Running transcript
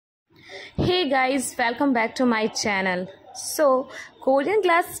Hey guys, welcome back to my channel. So, Korean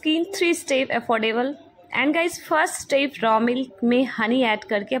glass skin 3 step affordable and guys first step raw milk में honey add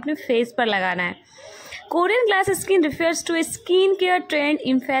करके अपने face पर लगाना है. Korean glass skin refers to a skincare trend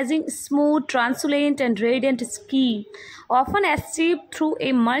emphasizing smooth, translucent and radiant skin, often achieved through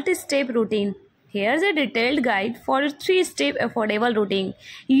a multi-step routine. Here's a detailed guide for a 3-step affordable routine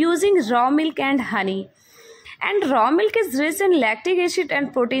using raw milk and honey. And raw milk is rich in lactic acid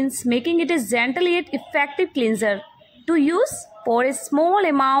and proteins, making it a gentle yet effective cleanser. To use, pour a small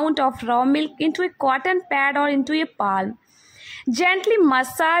amount of raw milk into a cotton pad or into a palm. Gently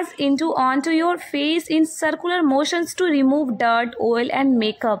massage onto your face in circular motions to remove dirt, oil and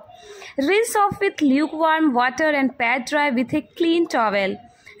makeup. Rinse off with lukewarm water and pat dry with a clean towel.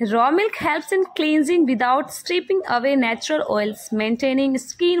 Raw milk helps in cleansing without stripping away natural oils, maintaining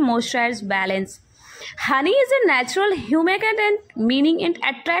skin moisture balance. Honey is a natural humectant, meaning it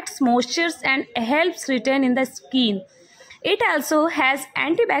attracts moisture and helps retain in the skin. It also has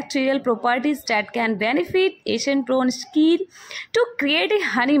antibacterial properties that can benefit acne-prone skin. To create a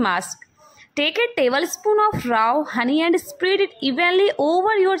honey mask, take a tablespoon of raw honey and spread it evenly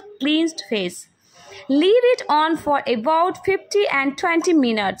over your cleansed face. Leave it on for about 15 and 20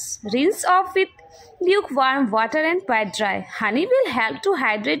 minutes. Rinse off with lukewarm water and pat dry. Honey will help to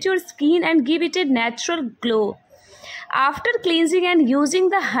hydrate your skin and give it a natural glow. After cleansing and using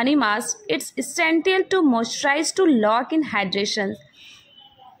the honey mask, it's essential to moisturize to lock in hydration.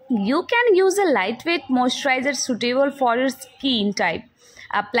 You can use a lightweight moisturizer suitable for your skin type.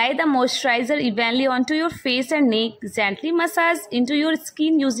 Apply the moisturizer evenly onto your face and neck. Gently massage into your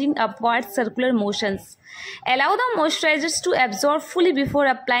skin using upward circular motions. Allow the moisturizers to absorb fully before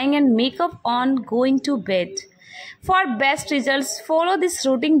applying and makeup on going to bed. For best results, follow this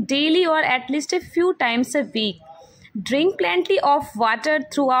routine daily or at least a few times a week. Drink plenty of water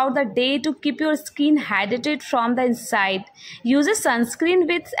throughout the day to keep your skin hydrated from the inside. Use a sunscreen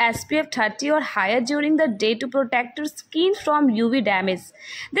with SPF 30 or higher during the day to protect your skin from UV damage.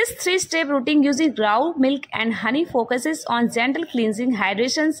 This 3-step routine using raw milk and honey focuses on gentle cleansing,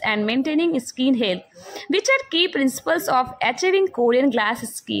 hydration and maintaining skin health, which are key principles of achieving Korean glass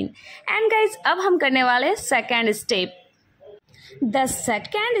skin. And guys, अब हम करने वाले second step. The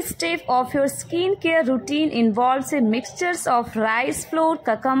second step of your skincare routine involves a mixture of rice flour,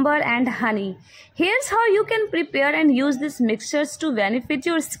 cucumber and honey. Here's how you can prepare and use these mixtures to benefit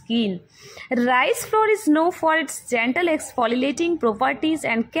your skin. Rice flour is known for its gentle exfoliating properties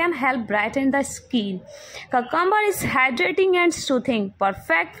and can help brighten the skin. Cucumber is hydrating and soothing,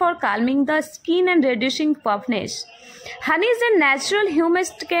 perfect for calming the skin and reducing puffiness. Honey is a natural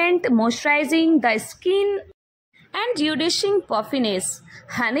humectant, moisturizing the skin and reducing puffiness.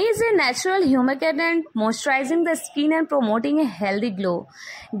 Honey is a natural humectant, moisturizing the skin and promoting a healthy glow.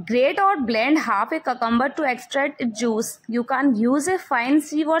 Grate or blend half a cucumber to extract its juice. You can use a fine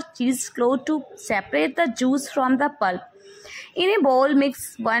sieve or cheesecloth to separate the juice from the pulp. In a bowl,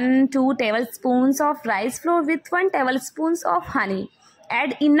 mix 1-2 tablespoons of rice flour with 1 tablespoon of honey.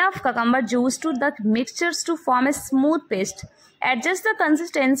 Add enough cucumber juice to the mixtures to form a smooth paste. Adjust the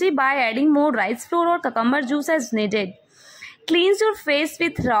consistency by adding more rice flour or cucumber juice as needed. Cleanse your face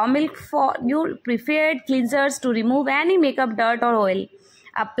with raw milk for your preferred cleansers to remove any makeup dirt or oil.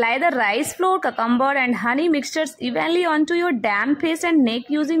 Apply the rice flour, cucumber and honey mixtures evenly onto your damp face and neck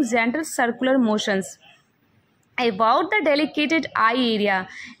using gentle circular motions. About the delicate eye area,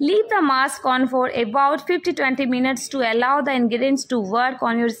 leave the mask on for about 50-20 minutes to allow the ingredients to work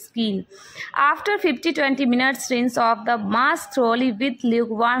on your skin. After 50-20 minutes, rinse off the mask thoroughly with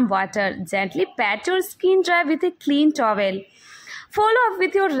lukewarm water. Gently pat your skin dry with a clean towel. Follow up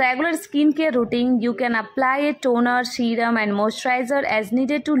with your regular skincare routine. You can apply a toner, serum and moisturizer as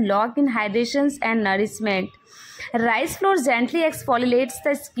needed to lock in hydration and nourishment. Rice flour gently exfoliates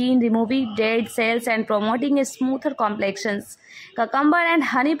the skin, removing dead cells and promoting a smoother complexion. Cucumber and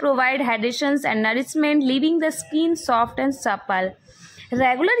honey provide hydration and nourishment, leaving the skin soft and supple.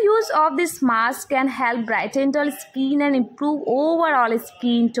 Regular use of this mask can help brighten the skin and improve overall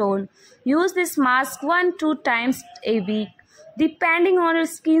skin tone. Use this mask 1-2 times a week, depending on your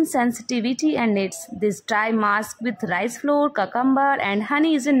skin sensitivity and needs. This dry mask with rice flour, cucumber and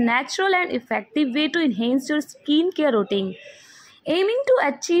honey is a natural and effective way to enhance your skincare routine, aiming to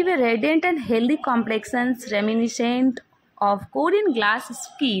achieve a radiant and healthy complexion reminiscent of Korean glass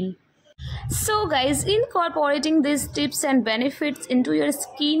skin. So guys, incorporating these tips and benefits into your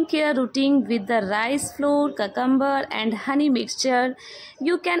skincare routine with the rice flour, cucumber and honey mixture,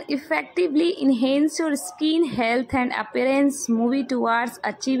 you can effectively enhance your skin health and appearance, moving towards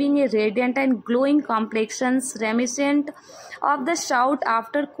achieving a radiant and glowing complexion reminiscent of the sought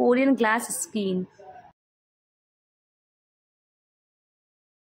after Korean glass skin.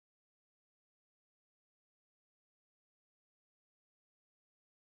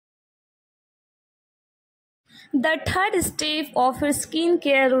 The third step of your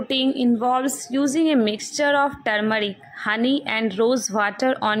skincare routine involves using a mixture of turmeric, honey and rose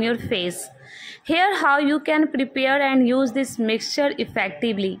water on your face. Here how you can prepare and use this mixture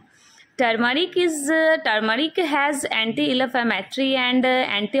effectively. Turmeric has anti-inflammatory and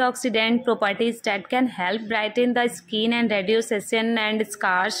antioxidant properties that can help brighten the skin and reduce acne and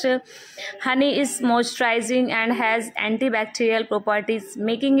scars. Honey is moisturizing and has antibacterial properties,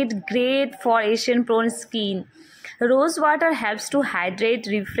 making it great for acne-prone skin. Rose water helps to hydrate,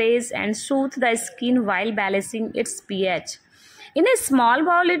 refresh, and soothe the skin while balancing its pH. In a small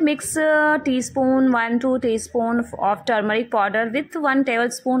bowl, mix a teaspoon, 1-2 teaspoon of turmeric powder with 1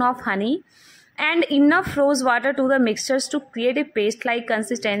 tablespoon of honey and enough rose water to the mixtures to create a paste-like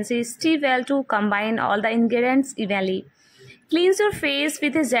consistency. Stir well to combine all the ingredients evenly. Cleanse your face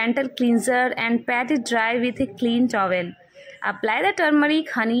with a gentle cleanser and pat it dry with a clean towel. Apply the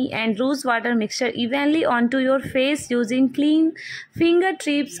turmeric, honey and rose water mixture evenly onto your face using clean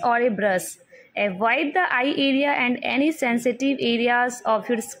fingertips or a brush. Avoid the eye area and any sensitive areas of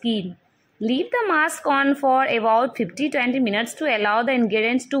your skin. Leave the mask on for about 50-20 minutes to allow the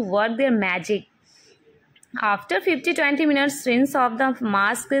ingredients to work their magic. After 50-20 minutes, rinse off the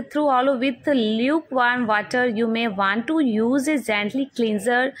mask through with lukewarm water. You may want to use a gentle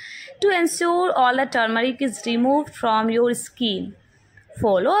cleanser to ensure all the turmeric is removed from your skin.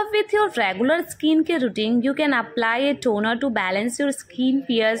 Follow up with your regular skincare routine. You can apply a toner to balance your skin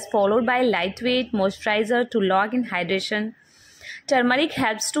pH, followed by lightweight moisturizer to lock in hydration. Turmeric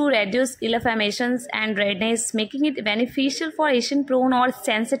helps to reduce inflammations and redness, making it beneficial for acne-prone or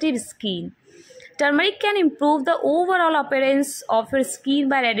sensitive skin. Turmeric can improve the overall appearance of your skin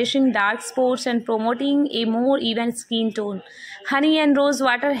by reducing dark spots and promoting a more even skin tone. Honey and rose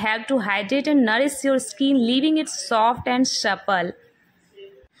water help to hydrate and nourish your skin, leaving it soft and supple.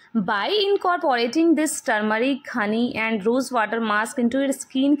 By incorporating this turmeric, honey and rose water mask into your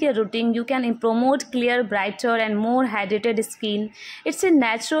skincare routine, you can promote clear, brighter and more hydrated skin. It's a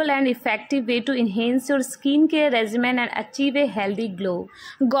natural and effective way to enhance your skincare regimen and achieve a healthy glow.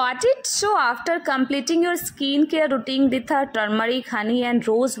 Got it? So after completing your skincare routine with a turmeric, honey and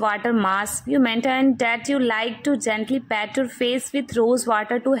rose water mask, you maintain that you like to gently pat your face with rose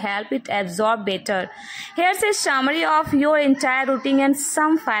water to help it absorb better. Here's a summary of your entire routine and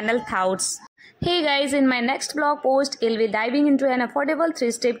some final thoughts. Hey guys, in my next blog post, I'll be diving into an affordable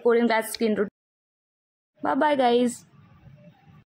 3-step Korean glass skin routine. Bye bye guys.